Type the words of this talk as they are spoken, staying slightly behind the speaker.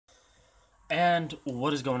And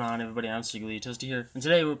what is going on, everybody? I'm Secretly Toasty here, and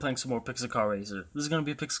today we're playing some more Pixel Car Racer. This is going to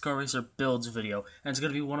be a Pixel Car Racer builds video, and it's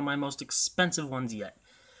going to be one of my most expensive ones yet.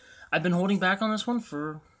 I've been holding back on this one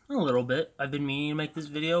for a little bit. I've been meaning to make this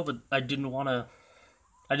video, but I didn't want to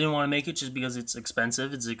make it just because it's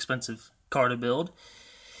expensive. It's an expensive car to build.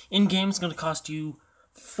 In game, it's going to cost you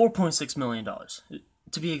 $4.6 million.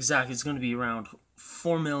 To be exact, it's going to be around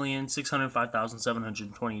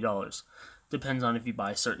 $4,605,720. Depends on if you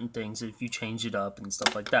buy certain things, if you change it up and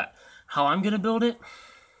stuff like that. How I'm going to build it,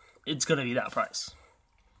 it's going to be that price.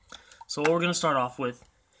 So what we're going to start off with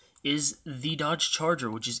is the Dodge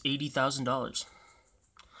Charger, which is $80,000.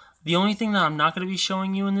 The only thing that I'm not going to be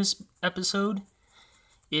showing you in this episode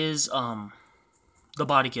is the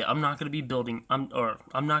body kit. I'm not going to be building, I'm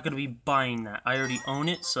not going to be buying that. I already own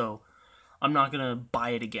it, so I'm not going to buy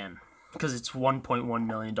it again because it's $1.1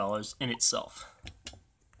 million in itself.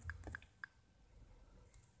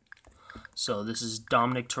 So this is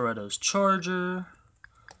Dominic Toretto's Charger.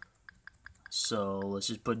 So let's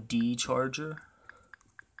just put D Charger.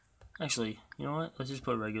 Actually, you know what? Let's just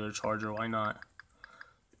put regular Charger. Why not?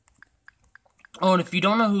 Oh, and if you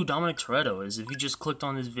don't know who Dominic Toretto is, if you just clicked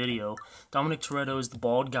on this video, Dominic Toretto is the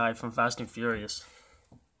bald guy from Fast and Furious.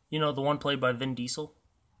 You know, the one played by Vin Diesel.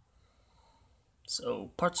 So,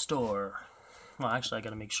 parts store. Well, actually, I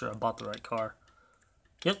gotta make sure I bought the right car.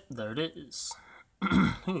 Yep, there it is.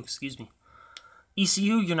 Ooh, excuse me.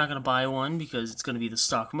 ECU, you're not going to buy one because it's going to be the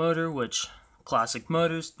stock motor, which classic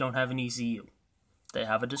motors don't have an ECU. They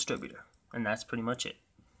have a distributor, and that's pretty much it.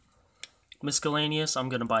 Miscellaneous, I'm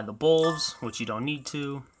going to buy the bulbs, which you don't need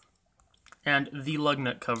to. And the lug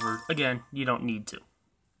nut cover, again, you don't need to.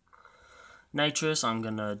 Nitrous, I'm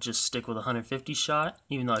going to just stick with 150 shot,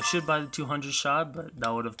 even though I should buy the 200 shot, but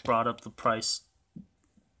that would have brought up the price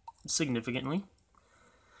significantly.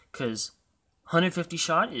 Because 150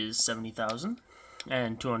 shot is $70,000,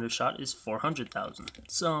 and 200 shot is $400,000.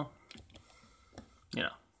 So, you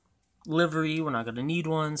know, livery, we're not going to need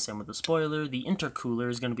one. Same with the spoiler. The intercooler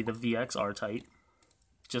is going to be the VX R-Type,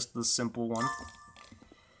 just the simple one.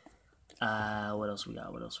 What else we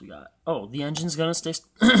got? What else we got? Oh, the engine's going to stay.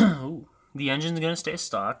 Ooh, the engine's going to stay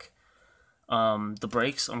stock. The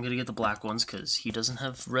brakes, I'm going to get the black ones because he doesn't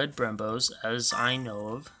have red Brembos, as I know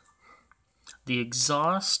of. The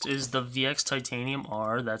exhaust is the VX Titanium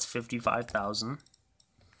R, that's $55,000.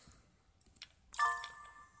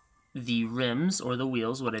 The rims, or the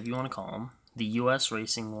wheels, whatever you want to call them, the US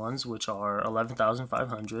Racing ones, which are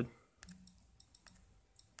 $11,500.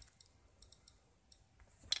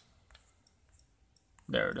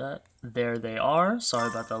 There they are. Sorry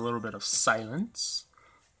about that little bit of silence.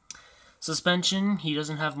 Suspension, he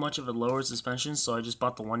doesn't have much of a lower suspension, so I just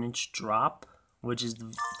bought the 1-inch drop, which is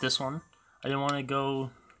this one. I didn't want to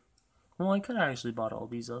go. Well, I could have actually bought all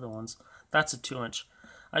these other ones. That's a 2-inch.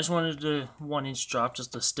 I just wanted a 1-inch drop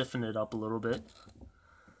just to stiffen it up a little bit.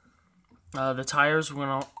 The tires,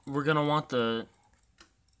 we're gonna want the.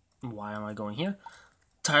 Why am I going here?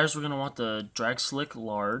 Tires, we're gonna want the drag slick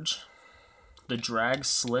large. The drag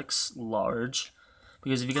slicks large,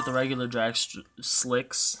 because if you get the regular drag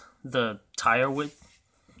slicks, the tire width,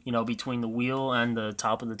 you know, between the wheel and the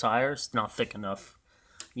top of the tire is not thick enough,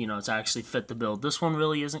 you know, to actually fit the build. This one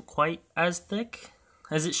really isn't quite as thick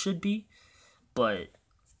as it should be, but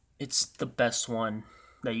it's the best one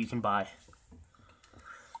that you can buy.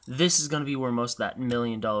 This is going to be where most of that $1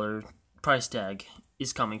 million price tag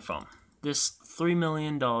is coming from. This $3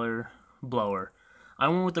 million blower. I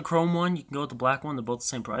went with the chrome one. You can go with the black one. They're both the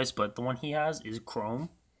same price, but the one he has is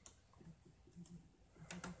chrome.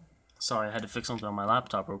 Sorry, I had to fix something on my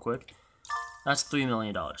laptop real quick. That's $3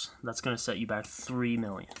 million. That's going to set you back $3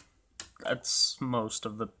 million. That's most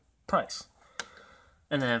of the price.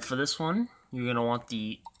 And then for this one, you're going to want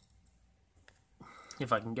the,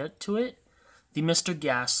 if I can get to it, the Mr.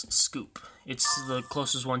 Gas Scoop. It's the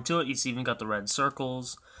closest one to it. It's even got the red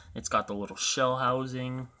circles. It's got the little shell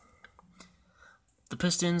housing. The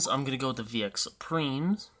pistons, I'm going to go with the VX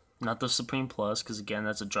Supremes, not the Supreme Plus, because again,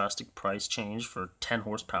 that's a drastic price change for 10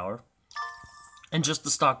 horsepower. And just the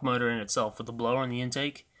stock motor in itself with the blower and the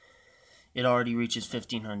intake, it already reaches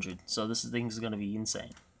 $1,500. So this thing is going to be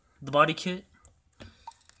insane. The body kit,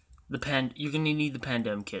 you're going to need the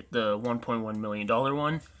Pandem kit, the $1.1 million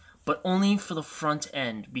one, but only for the front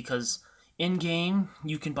end, because in game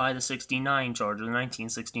you can buy the 69 Charger, the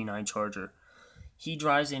 1969 Charger. He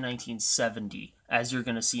drives a 1970. As you're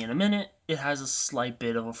going to see in a minute, it has a slight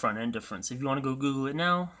bit of a front end difference. If you want to go Google it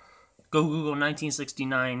now, go Google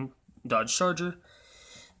 1969 Dodge Charger,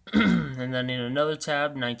 and then in another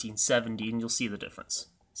tab, 1970, and you'll see the difference.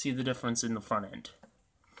 See the difference in the front end.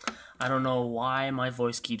 I don't know why my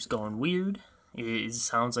voice keeps going weird. It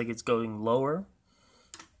sounds like it's going lower.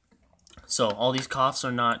 So all these coughs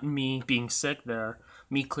are not me being sick, they're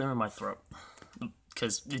me clearing my throat.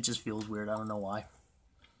 Because it just feels weird, I don't know why.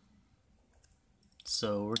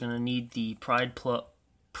 So we're going to need the Pride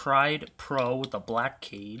Pro with a black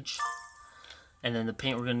cage. And then the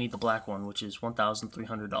paint, we're going to need the black one, which is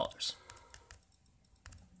 $1,300.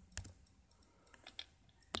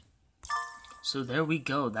 So there we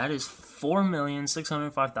go. That is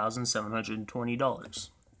 $4,605,720.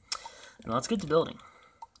 Now let's get to building.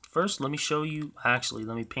 First, let me show you. Actually,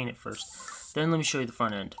 let me paint it first. Then let me show you the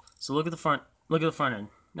front end. So look at the front. Look at the front end.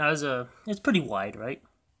 Now it's pretty wide, right?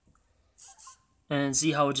 And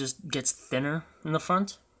see how it just gets thinner in the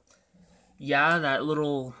front? Yeah, that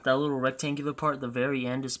little rectangular part at the very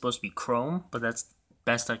end is supposed to be chrome, but that's the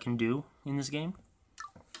best I can do in this game.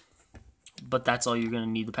 But that's all you're gonna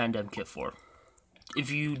need the Pandem kit for. If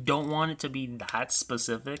you don't want it to be that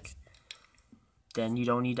specific, then you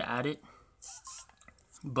don't need to add it.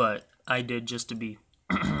 But I did just to be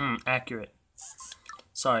accurate.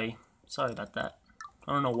 Sorry about that.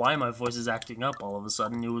 I don't know why my voice is acting up all of a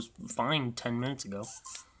sudden. It was fine 10 minutes ago.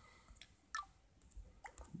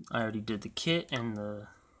 I already did the kit and the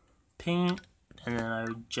paint, and then I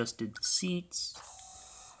just did the seats.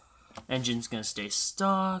 Engine's gonna stay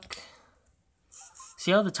stock.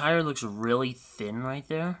 See how the tire looks really thin right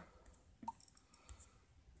there?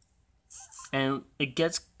 And it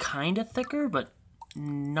gets kind of thicker, but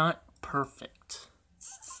not perfect.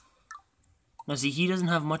 Now see, he doesn't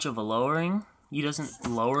have much of a lowering. He doesn't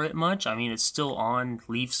lower it much. I mean, it's still on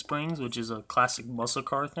leaf springs, which is a classic muscle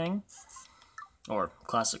car thing. Or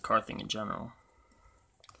classic car thing in general.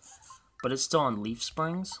 But it's still on leaf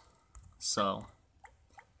springs. So,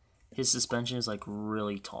 his suspension is like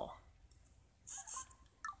really tall.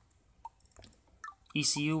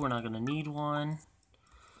 ECU, we're not going to need one.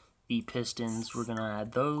 The pistons, we're going to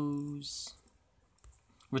add those.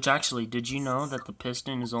 Which actually, did you know that the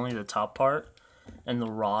piston is only the top part? And the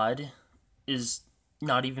rod is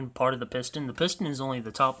not even part of the piston? The piston is only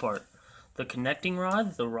the top part. The connecting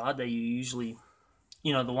rod, the rod that you usually,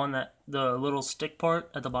 you know, the one that, the little stick part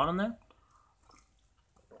at the bottom there?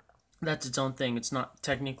 That's its own thing. It's not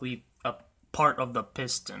technically a part of the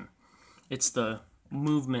piston. It's the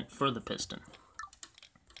movement for the piston.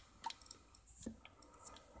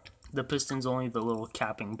 The piston's only the little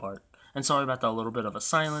capping part. And sorry about that little bit of a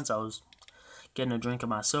silence. I was getting a drink of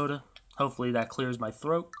my soda. Hopefully that clears my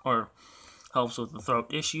throat, or helps with the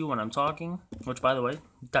throat issue when I'm talking. Which, by the way,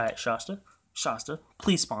 Diet Shasta,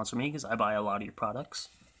 please sponsor me because I buy a lot of your products.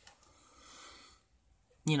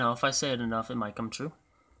 You know, if I say it enough, it might come true.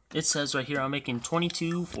 It says right here I'm making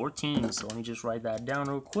 22.14, so let me just write that down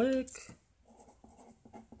real quick.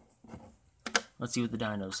 Let's see what the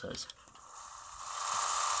dyno says.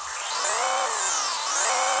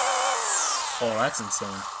 Oh, that's insane.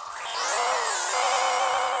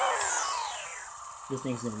 This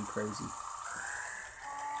thing's gonna be crazy.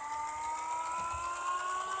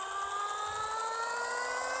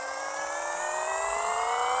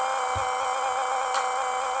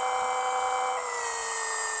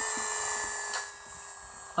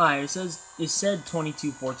 Alright, it said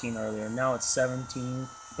 22.14 earlier. Now it's 17.13.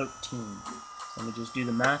 So let me just do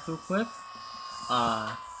the math real quick.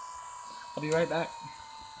 I'll be right back.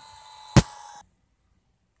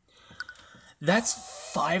 That's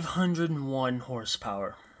 501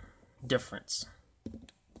 horsepower difference.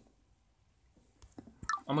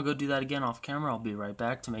 I'm gonna go do that again off camera. I'll be right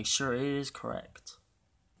back to make sure it is correct.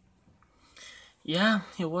 Yeah,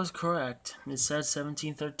 it was correct. It says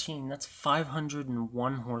 1713. That's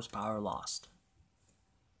 501 horsepower lost.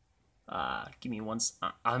 Give me one.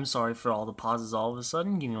 I'm sorry for all the pauses all of a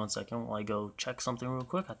sudden. Give me 1 second while I go check something real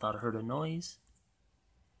quick. I thought I heard a noise.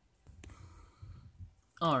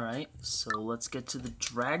 Alright, so let's get to the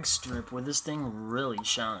drag strip where this thing really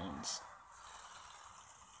shines.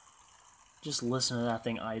 Just listen to that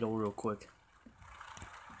thing idle real quick.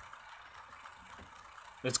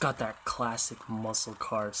 It's got that classic muscle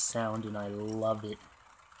car sound and I love it.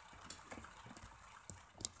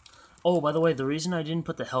 Oh, by the way, the reason I didn't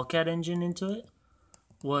put the Hellcat engine into it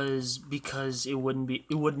was because it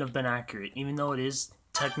wouldn't have been accurate. Even though it is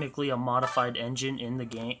technically a modified engine in the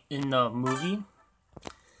game, in the movie.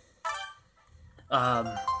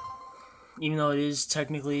 Even though it is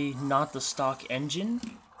technically not the stock engine,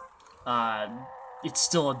 it's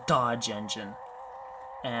still a Dodge engine.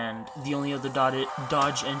 And the only other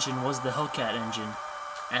Dodge engine was the Hellcat engine.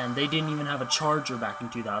 And they didn't even have a Charger back in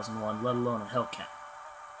 2001, let alone a Hellcat.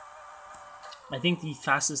 I think the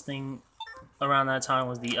fastest thing around that time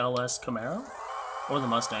was the LS Camaro, or the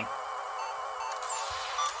Mustang.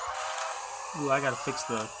 Ooh, I gotta fix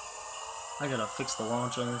the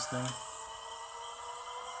launch on this thing.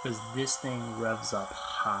 Because this thing revs up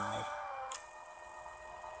high.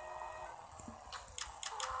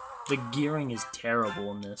 The gearing is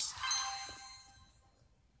terrible in this.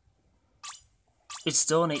 It's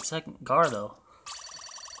still an 8-second car though.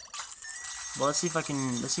 Well, let's see if I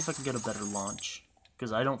can get a better launch.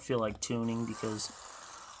 Because I don't feel like tuning, because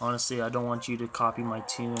honestly I don't want you to copy my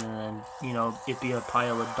tune and then, you know, it be a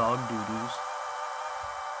pile of dog doo-doos.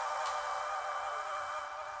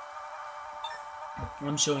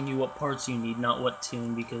 I'm showing you what parts you need, not what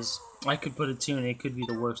tune, because I could put a tune and it could be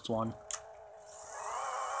the worst one.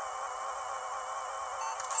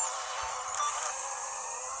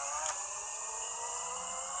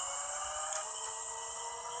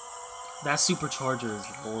 That supercharger is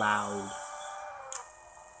loud.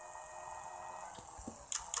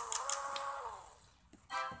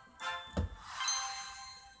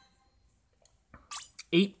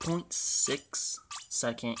 .6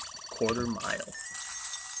 second quarter mile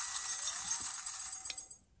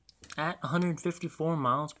at 154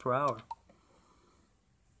 miles per hour.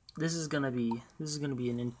 This is gonna be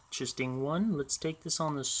an interesting one. Let's take this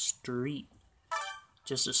on the street.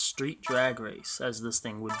 Just a street drag race, as this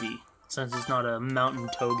thing would be, since it's not a mountain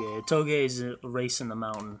toge. A toge is a race in the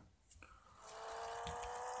mountain.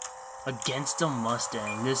 Against a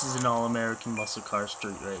Mustang. This is an all-American muscle car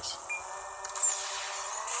street race.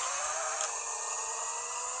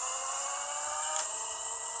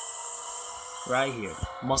 Right here.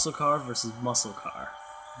 Muscle car versus muscle car.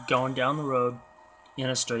 Going down the road in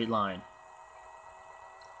a straight line.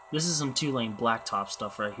 This is some 2-lane blacktop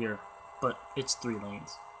stuff right here, but it's 3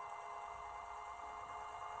 lanes.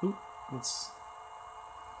 Ooh,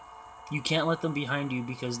 you can't let them behind you,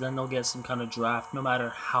 because then they'll get some kind of draft no matter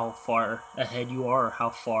how far ahead you are or how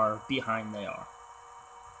far behind they are.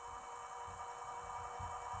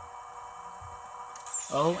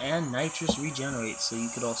 Oh, and nitrous regenerates, so you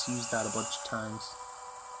could also use that a bunch of times.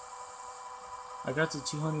 I got to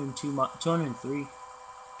 202, 203,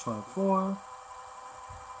 24.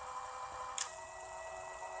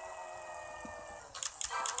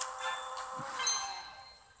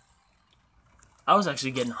 I was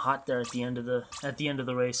actually getting hot there at the end of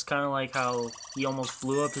the race, kind of like how he almost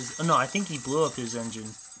blew up his. No, I think he blew up his engine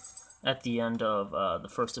at the end of the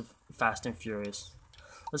first of Fast and Furious.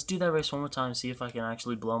 Let's do that race one more time, see if I can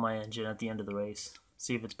actually blow my engine at the end of the race.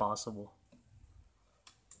 See if it's possible.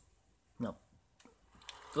 No.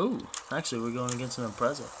 Ooh, actually we're going against an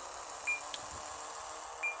Impreza.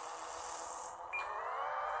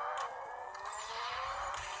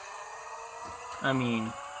 I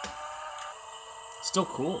mean, still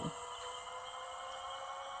cool.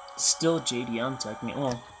 Still JDM technically.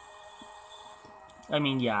 Well, I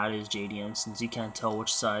mean, yeah, it is JDM, since you can't tell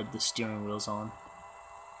which side the steering wheel's on.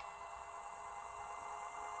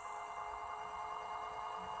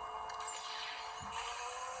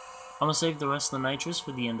 I'm gonna save the rest of the nitrous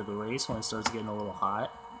for the end of the race when it starts getting a little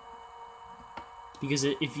hot. Because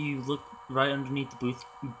if you look right underneath the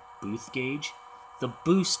boost gauge,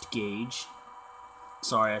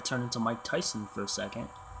 sorry, I turned into Mike Tyson for a second.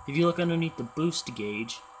 If you look underneath the boost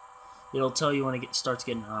gauge, it'll tell you when it starts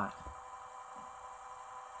getting hot.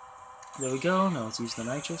 There we go. Now let's use the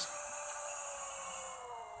nitrous.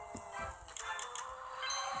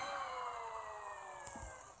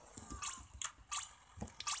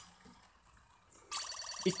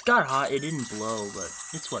 It got hot, it didn't blow, but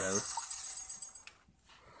it's whatever.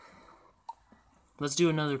 Let's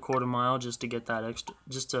do another quarter mile just to get that extra,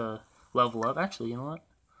 just to level up. Actually, you know what?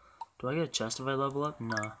 Do I get a chest if I level up?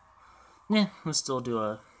 Nah. Yeah, let's still do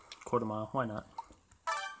a quarter mile. Why not?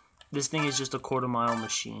 This thing is just a quarter mile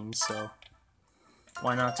machine, so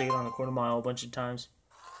why not take it on a quarter mile a bunch of times?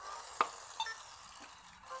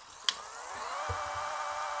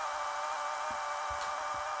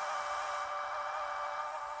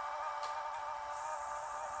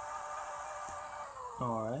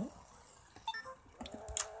 Alright.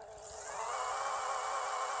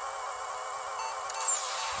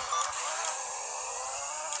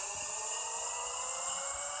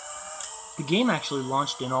 The game actually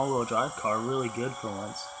launched an all-wheel drive car really good for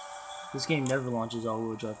once. This game never launches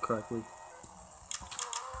all-wheel drive correctly.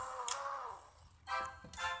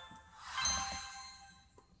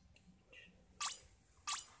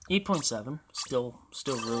 .7, still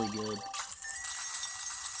really good.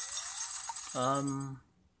 I'm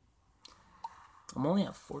only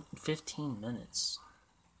at 15 minutes.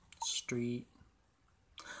 Street.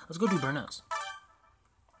 Let's go do burnouts.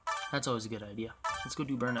 That's always a good idea. Let's go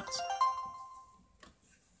do burnouts.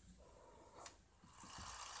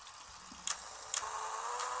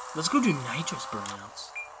 Let's go do nitrous burnouts.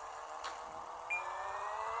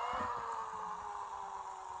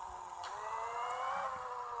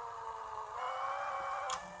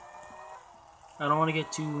 I don't want to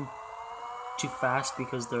get too fast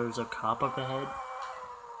because there's a cop up ahead,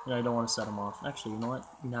 and I don't want to set him off. Actually, you know what?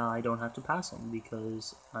 Now I don't have to pass him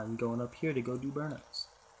because I'm going up here to go do burnouts.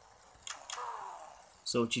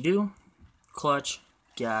 So what you do, clutch,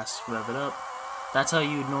 gas, rev it up. That's how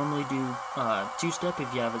you would normally do two-step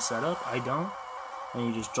if you have it set up. I don't. And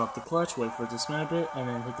you just drop the clutch, wait for it to spin a bit, and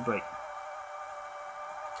then hit the brake.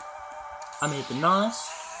 I'm gonna hit the NOS,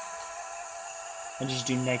 and just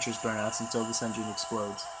do nitrous burnouts until this engine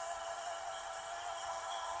explodes.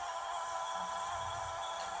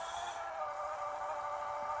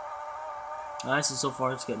 Alright, so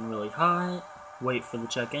far it's getting really hot. Wait for the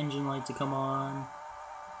check engine light to come on.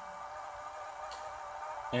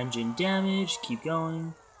 Engine damage, keep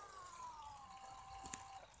going.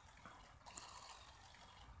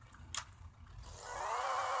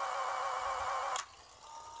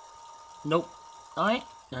 Nope. Alright,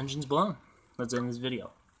 engine's blown. Let's end this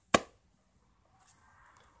video.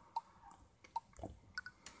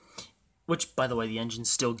 Which, by the way, the engine's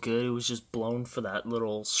still good. It was just blown for that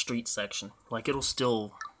little street section. Like, it'll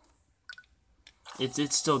still...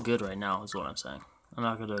 It's still good right now, is what I'm saying. I'm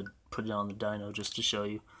not gonna put it on the dyno just to show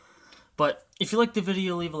you. But, if you liked the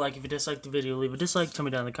video, leave a like. If you disliked the video, leave a dislike. Tell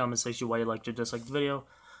me down in the comment section why you liked or disliked the video.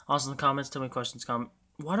 Also in the comments, tell me questions,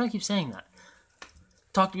 Why do I keep saying that?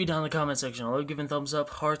 Talk to me down in the comment section. I love giving thumbs up,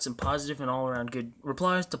 hearts, and positive and all-around good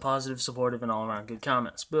replies to positive, supportive, and all-around good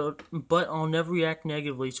comments. But I'll never react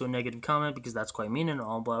negatively to a negative comment because that's quite mean and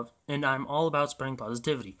I'm all about spreading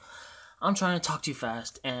positivity. I'm trying to talk too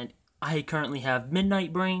fast, and I currently have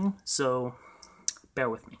midnight brain, so bear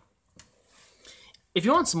with me. If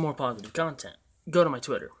you want some more positive content, go to my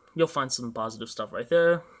Twitter. You'll find some positive stuff right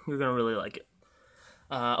there. You're going to really like it.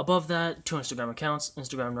 Above that, 2 Instagram accounts.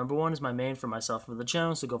 Instagram #1 is my main for myself and for the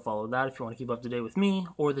channel, so go follow that if you want to keep up to date with me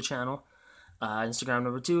or the channel. Instagram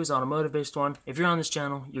 #2 is automotive-based one. If you're on this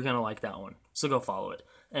channel, you're gonna like that one, so go follow it.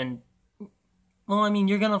 And well, I mean,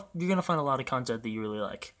 you're gonna find a lot of content that you really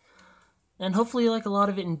like, and hopefully you like a lot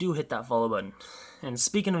of it and do hit that follow button. And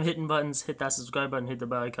speaking of hitting buttons, hit that subscribe button, hit the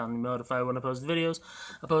bell icon to be notified when I post videos.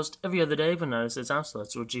 I post every other day, but notice it's time, so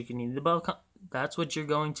that's what you can need the bell. That's what you're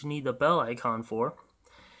going to need the bell icon for.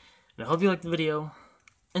 And I hope you liked the video,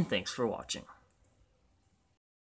 and thanks for watching.